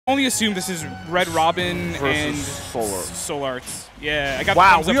only assume this is Red Robin and SoulArts. SoulArts. Yeah, I got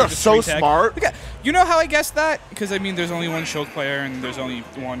wow, the we are so smart. Okay. You know how I guessed that? Because I mean, there's only one Shulk player and there's only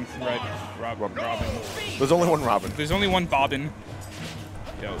one Red Robin. There's only one Robin. There's only one Bobbin.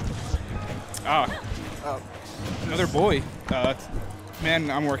 Yo. Another boy. Man,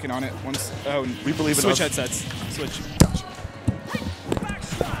 I'm working on it. Once. Oh, we believe in Switch headsets. Switch.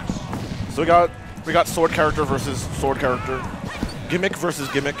 So we got sword character versus sword character, gimmick versus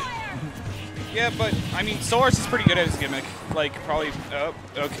gimmick. Yeah, but I mean, SoulArts is pretty good at his gimmick. Like probably.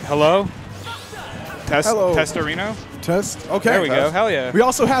 Okay. Hello. Hello. Testorino. Test. Okay. There we go. Hell yeah. We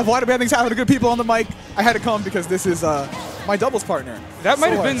also have Why Do Bad Things Happen to Good People on the mic. I had to come because this is my doubles partner. That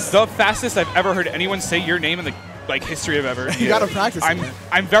might have been the fastest I've ever heard anyone say your name in the history of ever. You gotta practice.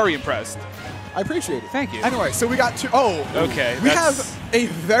 I'm very impressed. I appreciate it. Thank you. Anyway, so we got two. Oh, okay. We have a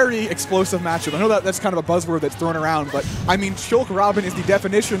very explosive matchup. I know that's kind of a buzzword that's thrown around, but I mean, Shulk Robin is the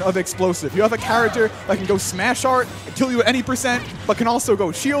definition of explosive. You have a character that can go smash art and kill you at any percent, but can also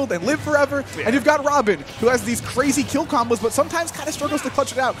go shield and live forever. Yeah. And you've got Robin, who has these crazy kill combos, but sometimes kind of struggles to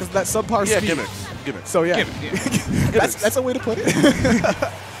clutch it out because of that subpar speed. Gimmicks. So yeah, that's a way to put it.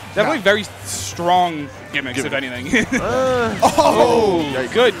 Definitely very strong gimmicks, if anything. Oh,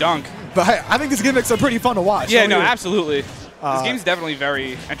 good dunk. But I think these gimmicks are pretty fun to watch. Yeah, no, absolutely. This game's definitely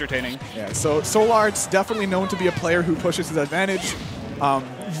very entertaining. Yeah, so SoulArts definitely known to be a player who pushes his advantage.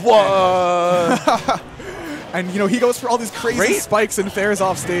 What? And you know he goes for all these crazy spikes and fairs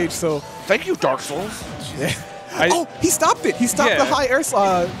off stage. So thank you, Dark Souls. Yeah. Oh, he stopped it. He stopped the high air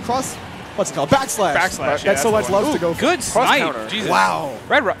cross. What's it called? Backslash. Backslash. That SoulArts loves to go for. Good snipe. Jesus. Wow.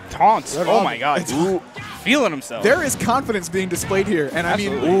 Red taunts. Oh my God. Feeling himself. There is confidence being displayed here, and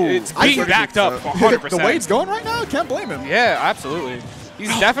absolutely. I mean, it's being backed up 100%. The way it's going right now, can't blame him. Yeah, absolutely.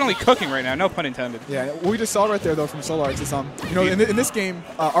 He's definitely cooking right now, no pun intended. Yeah, what we just saw right there, though, from SoulArts is, you know, in this game,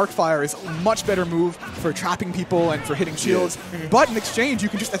 Arcfire is a much better move for trapping people and for hitting shields, but in exchange, you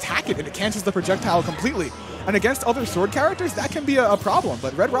can just attack it, and it cancels the projectile completely. And against other sword characters, that can be a problem,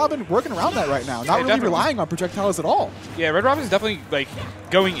 but Red Robin working around that right now, not really relying on projectiles at all. Yeah, Red Robin's definitely, like,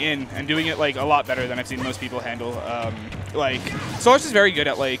 going in and doing it, like, a lot better than I've seen most people handle. Like, SoulArts is very good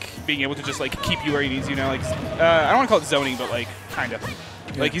at, like, being able to just, like, keep you where he needs you, know, like, I don't want to call it zoning, but, like, kind of.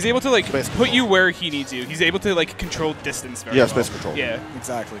 Yeah. Like, he's able to, like, put you where he needs you. He's able to, like, control distance very well. Space control. Yeah.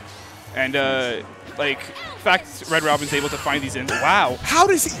 Exactly. And, like, in fact, Red Robin's able to find these in. Wow. How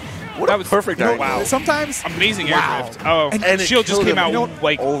does he... That was perfect. You know, wow. Sometimes... Amazing air drift. Oh, and shield just came out,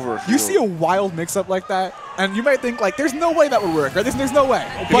 like... Over. You see a wild mix-up like that, and you might think, like, there's no way that would work, right? There's no way.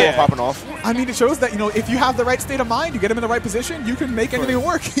 But popping off. I mean, it shows that, you know, if you have the right state of mind, you get him in the right position, you can make anything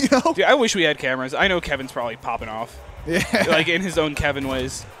work, you know? Dude, I wish we had cameras. I know Kevin's probably popping off. Yeah. Like, in his own Kevin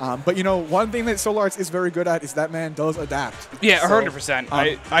ways. But, you know, one thing that SoulArts is very good at is that man does adapt. Yeah, 100%.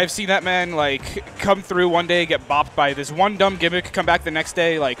 I've seen that man, like, come through one day, get bopped by this one dumb gimmick, come back the next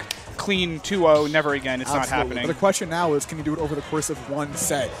day, like, clean 2-0, never again. It's not happening. But the question now is, can you do it over the course of one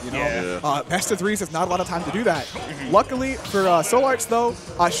set, you know? Yeah. Best of threes, there's not a lot of time to do that. Luckily for SoulArts, though,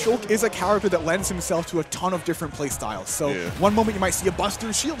 Shulk is a character that lends himself to a ton of different play styles. So one moment you might see a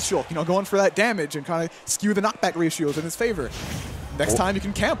Buster Shield Shulk, you know, going for that damage and kind of skew the knockback ratios in his favor. Next time you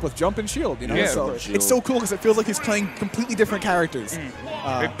can camp with jump and shield, you know. Yeah, so it's so cool because it feels like he's playing completely different characters.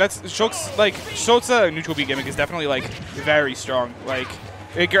 That's Shulk's neutral B gimmick is definitely like very strong. Like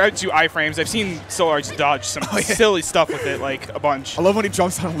it grabs you iframes. I've seen SoulArts dodge some silly stuff with it, like a bunch. I love when he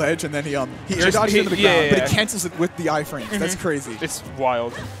jumps on a ledge and then he air dodges into the ground, but he cancels it with the iframes. That's crazy. It's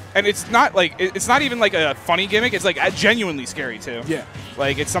wild. And it's not like it's not even like a funny gimmick. It's like genuinely scary too. Yeah.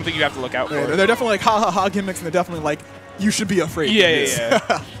 Like it's something you have to look out for. They're definitely like ha ha ha gimmicks, and they're definitely like you should be afraid.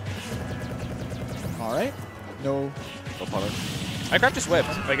 Yeah. All right. No punish. I grabbed just whipped.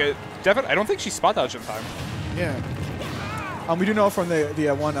 Like I don't think she spot dodged in time. Yeah. We do know from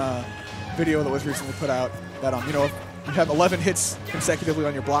the one video that was recently put out that you know, you have 11 hits consecutively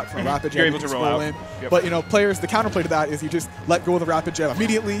on your block from a rapid jab. You're able to roll out. Yep. But, you know, players, the counterplay to that is you just let go of the rapid jab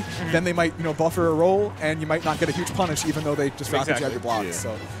immediately, then they might, you know, buffer a roll, and you might not get a huge punish even though they just rapid jab your blocks. Yeah.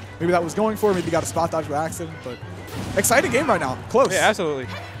 So maybe that was going for, maybe you got a spot dodge by accident, but exciting game right now. Close. Yeah, absolutely.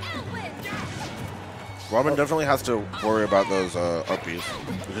 Robin definitely has to worry about those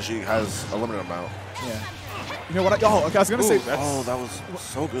upbeats because she has a limited amount. Yeah. You know what? I was going to say. Oh, that was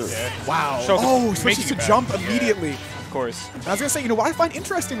so good. Yeah. Wow. Switches to jump immediately. Of course. And I was going to say, you know, what I find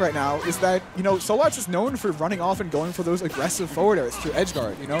interesting right now is that, you know, SoulArts is known for running off and going for those aggressive forward airs through edge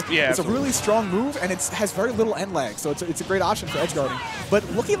guard, you know? Yeah, it's a really strong move, and it has very little end lag, so it's a great option for edge guarding. But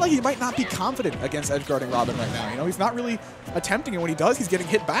looking like he might not be confident against edge guarding Robin right now, you know? He's not really attempting it. When he does, he's getting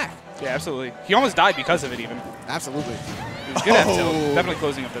hit back. Yeah, absolutely. He almost died because of it even. Absolutely. It was good at tilt. Definitely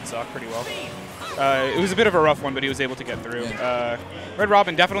closing up that stock pretty well. It was a bit of a rough one, but he was able to get through. Red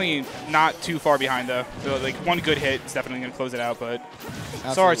Robin definitely not too far behind, though. So, like, one good hit is definitely going to close it out, but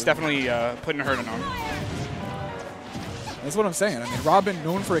SoulArts definitely putting a hurting on. That's what I'm saying. I mean, Robin,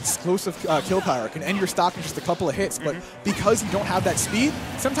 known for explosive kill power, can end your stock in just a couple of hits, but because you don't have that speed,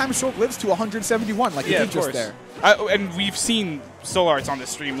 sometimes Shulk lives to 171, like he did just there. And we've seen SoulArts on this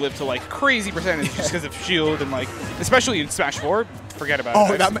stream live to like crazy percentage just because of shield and like, especially in Smash 4, forget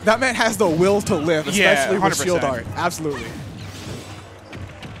about it. Oh, that man has the will to live, especially with 100%. shield art. Absolutely.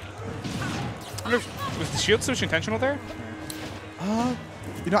 Was the shield switch intentional there?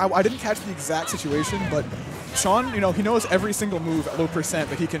 You know, I didn't catch the exact situation, but Sean, you know, he knows every single move at low percent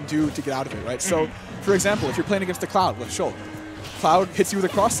that he can do to get out of it, right? So, for example, if you're playing against a Cloud with Shulk, Cloud hits you with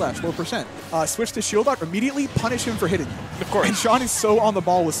a cross slash, low percent. Switch to shield art, immediately punish him for hitting you. Of course. And Sean is so on the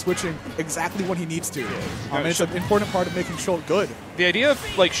ball with switching exactly when he needs to. And it's an important part of making Shulk good. The idea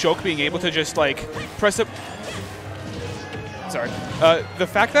of like Shulk being able to just like press up. Sorry. The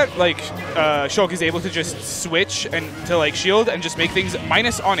fact that like Shulk is able to just switch and to like shield and just make things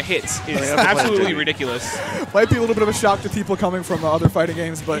minus on hits is absolutely ridiculous. Might be a little bit of a shock to people coming from other fighting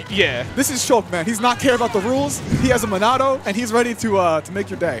games, but yeah, this is Shulk, man. He's not care about the rules. He has a Monado, and he's ready to make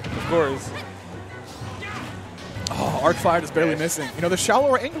your day. Of course. Oh, arc fire is barely missing. You know, the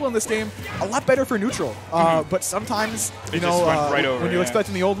shallower angle in this game, a lot better for neutral. But sometimes, you know, right over, when you expect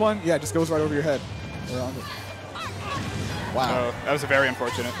in the old one, it just goes right over your head. Around it. Wow. Oh, that was very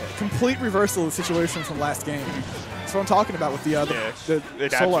unfortunate. Complete reversal of the situation from last game. That's what I'm talking about with the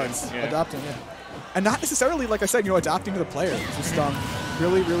SoulArts adapting. Yeah. And not necessarily, like I said, you know, adapting to the player. Just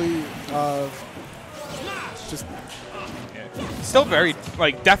really, just. Yeah. Still very,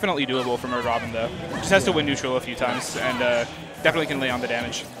 like, definitely doable from Red Robin, though. Just has to win neutral a few times and definitely can lay on the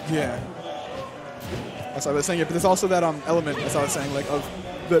damage. Yeah. That's what I was saying. Yeah, but there's also that element, as I was saying, like, of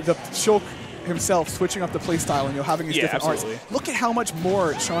the Shulk himself switching up the playstyle and, you know, having these different arts. Look at how much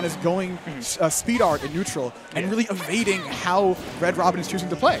more Sean is going speed art in neutral and really evading how Red Robin is choosing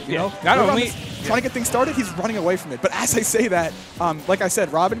to play. You know, not only trying to get things started, he's running away from it. But as I say that, like I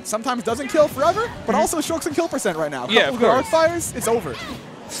said, Robin sometimes doesn't kill forever, but also Shulk's in kill percent right now. Yeah, of course. Arc fires, it's over.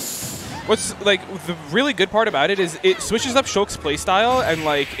 What's like the really good part about it is it switches up Shulk's playstyle and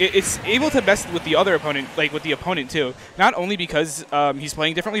like it's able to mess with the other opponent, like with the opponent too. Not only because he's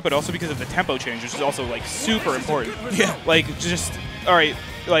playing differently, but also because of the tempo change, which is also like super important. Yeah. Like just alright,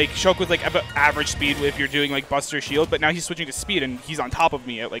 like Shulk with like average speed if you're doing like Buster Shield, but now he's switching to speed and he's on top of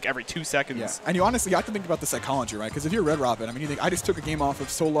me at like every 2 seconds. Yeah. And you honestly have to think about the psychology, right? Because if you're Red Robin, I mean, you think I just took a game off of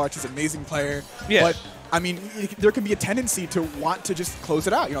SoulArts, he's an amazing player. Yeah. But I mean, there can be a tendency to want to just close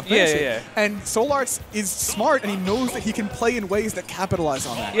it out, you know, finish it. And SoulArts is smart, and he knows that he can play in ways that capitalize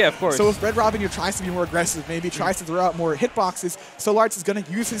on that. Yeah, of course. So if Red Robin tries to be more aggressive, maybe tries to throw out more hitboxes, SoulArts is going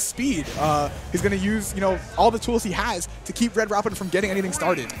to use his speed. He's going to use, you know, all the tools he has to keep Red Robin from getting anything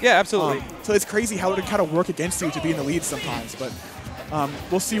started. Yeah, absolutely. So it's crazy how it would kind of work against you to be in the lead sometimes. But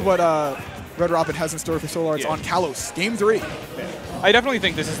we'll see what Red Robin has in store for SoulArts on Kalos. Game 3. Yeah. I definitely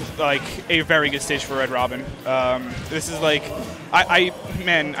think this is like a very good stage for Red Robin. This is like,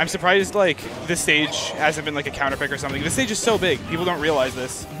 man, I'm surprised like this stage hasn't been like a counter pick or something. This stage is so big, people don't realize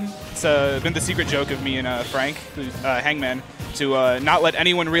this. It's been the secret joke of me and Frank, Hangman, to not let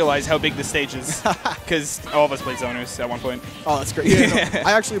anyone realize how big this stage is, because all of us played zoners at one point. Oh, that's great. Yeah, no,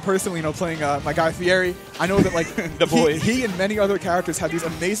 I actually personally, you know, playing my guy Fieri, I know that like the boy. He and many other characters have these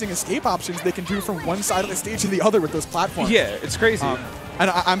amazing escape options they can do from one side of the stage to the other with those platforms. Yeah, it's crazy. And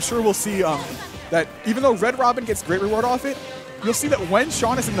I'm sure we'll see that even though Red Robin gets great reward off it, you'll see that when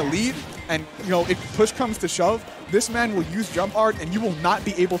Sean is in the lead and, you know, if push comes to shove, this man will use jump art and you will not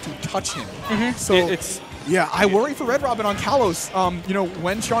be able to touch him. So yeah, I worry for Red Robin on Kalos. You know,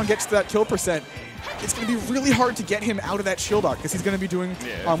 when Sean gets to that kill percent, it's going to be really hard to get him out of that shield art because he's going to be doing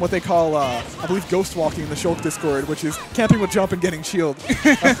what they call, I believe, ghost walking in the Shulk Discord, which is camping with jump and getting shield.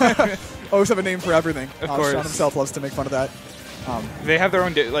 Always have a name for everything. Of course. Sean himself loves to make fun of that. They have their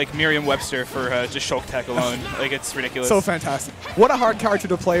own like Merriam-Webster for just Shulk tech alone. Like, it's ridiculous. So fantastic. What a hard character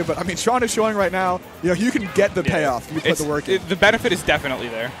to play, but I mean, Sean is showing right now, you know, you can get the payoff. You put the work in. The benefit is definitely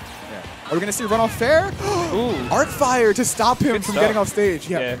there. Are we going to see runoff fair? Ooh. Arc fire to stop him from getting off stage.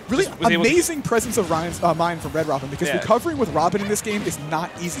 Yeah. Really amazing presence of mind from Red Robin because recovering with Robin in this game is not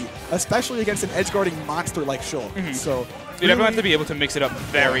easy, especially against an edge-guarding monster like Shulk. So you definitely have to be able to mix it up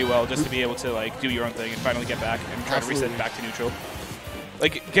very well just to be able to like do your own thing and finally get back and try to reset back to neutral.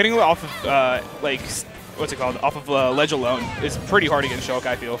 Like getting off of like what's it called, off of ledge alone is pretty hard against Shulk,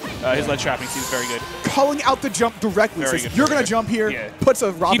 I feel. His ledge trapping seems very good. Calling out the jump directly. Very Says, good, you're very going to jump here. Yeah. Puts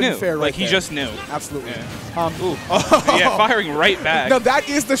a Robin He knew. fair right Like, he there. just knew. Absolutely. Yeah. Ooh. Yeah, firing right back. Now, that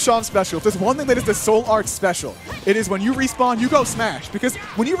is the Sean special. If there's one thing that is the SoulArts special, it is when you respawn, you go smash. Because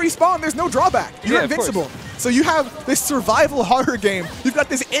when you respawn, there's no drawback. You're Yeah, of invincible. course. So you have this survival horror game. You've got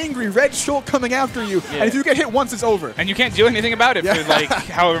this angry red Shulk coming after you. Yeah. And if you get hit once, it's over. And you can't do anything about it Yeah. for like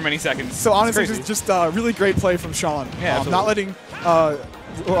however many seconds. So honestly, It's crazy. just really great play from Sean. Yeah, Not letting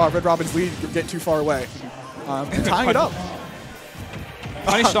Red Robin's lead get too far away. Tying it up.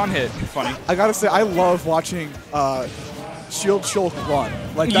 Funny Sean hit. Funny. I gotta say, I love watching Shield Shulk run.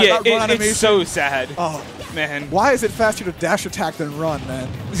 Like that, Yeah, that run animation. it's so sad. Oh, Man. why is it faster to dash attack than run, man?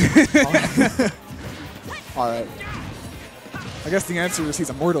 All right. I guess the answer is he's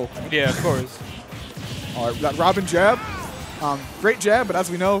immortal. Yeah, of course. All right, that Robin jab. Great jab, but as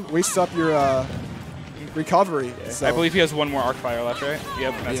we know, wastes up your recovery. So. I believe he has one more arc fire left, right?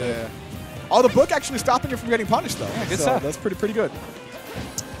 Yep, that's it. Oh, the book actually stopping him from getting punished, though. Yeah, good so stuff. That's pretty good.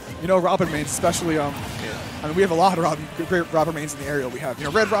 You know, Robin mains, especially. I mean, we have a lot of great Robin mains in the aerial. We have,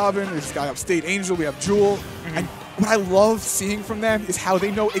 Red Robin. There's this guy Upstate Angel. We have Jewel. And what I love seeing from them is how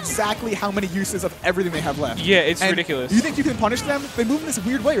they know exactly how many uses of everything they have left. Yeah, it's and ridiculous. You think you can punish them? They move in this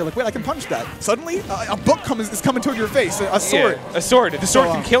weird way. You're like, wait, I can punish that. Suddenly, a book is coming toward your face. A sword. Yeah, a sword. The sword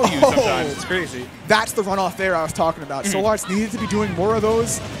can kill you oh. sometimes. It's crazy. That's the runoff there I was talking about. SoulArts needed to be doing more of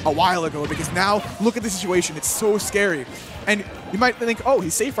those a while ago because now look at the situation. It's so scary. And you might think, oh,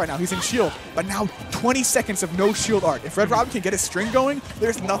 he's safe right now. He's in shield. But now 20 seconds of no shield arc. If Red Robin can get his string going,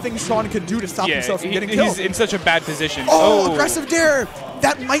 there's nothing Sean can do to stop himself from getting killed. He's in such a bad position. Oh, aggressive dare.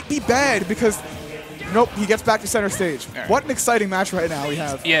 That might be bad because, nope, he gets back to center stage. Right. What an exciting match right now we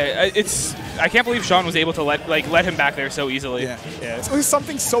have. Yeah, I can't believe Sean was able to let him back there so easily. Yeah. So there's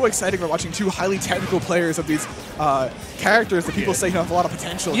something so exciting about watching two highly technical players of these characters that people say have a lot of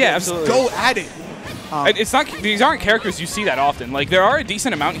potential. Yeah, Just absolutely. go at it. It's not; these aren't characters you see that often. Like there are a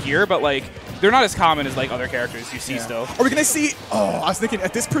decent amount here, but like they're not as common as like other characters you see still. Are we gonna see? Oh, I was thinking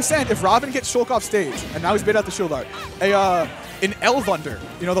at this percent, if Robin gets Shulk off stage, and now he's bait out the shield art, an L-Thunder,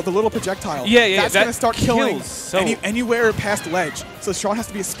 the little projectile. Yeah, That's that gonna start killing kills so- anywhere past ledge. So Sean has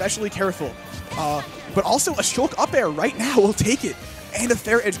to be especially careful. But also a Shulk up air right now will take it, and a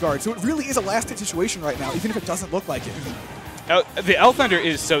fair edge guard. So it really is a last-hit situation right now, even if it doesn't look like it. The L Thunder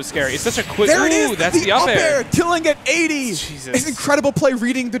is so scary. It's such a quick. There it is. Ooh, that's the up air. killing at 80. Jesus. It's an incredible play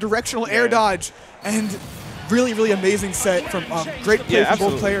reading the directional air dodge, and really, really amazing set from great play from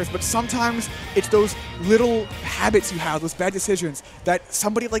both players. But sometimes it's those little habits you have, those bad decisions that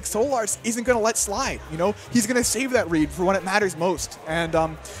somebody like SoulArts isn't going to let slide. He's going to save that read for when it matters most. And I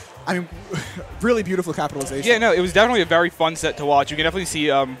mean, really beautiful capitalization. Yeah, no, it was definitely a very fun set to watch. You can definitely see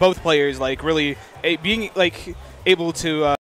both players like really being like able to.